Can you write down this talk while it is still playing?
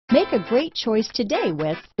Make a great choice today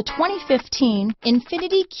with the 2015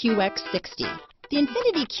 INFINITI QX60. The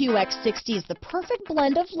INFINITI QX60 is the perfect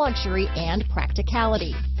blend of luxury and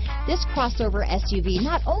practicality. This crossover SUV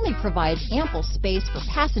not only provides ample space for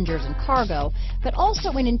passengers and cargo, but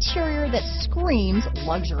also an interior that screams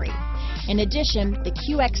luxury. In addition, the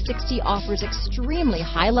QX60 offers extremely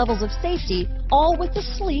high levels of safety, all with a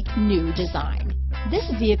sleek new design. This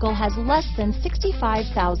vehicle has less than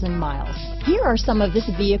 65,000 miles. Here are some of this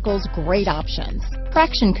vehicle's great options: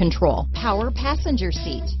 traction control, power passenger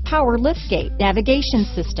seat, power liftgate, navigation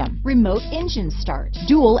system, remote engine start,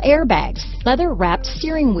 dual airbags, leather-wrapped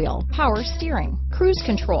steering wheel, power steering, cruise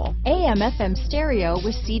control, AM/FM stereo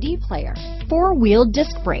with CD player, four-wheel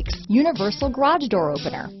disc brakes, universal garage door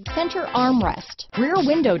opener, center armrest, rear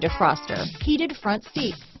window defroster, heated front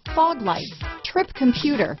seats, fog lights, trip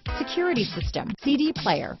computer, security system, CD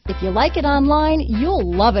player. If you like it online, you'll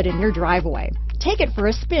love it in your driveway. Take it for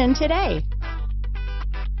a spin today.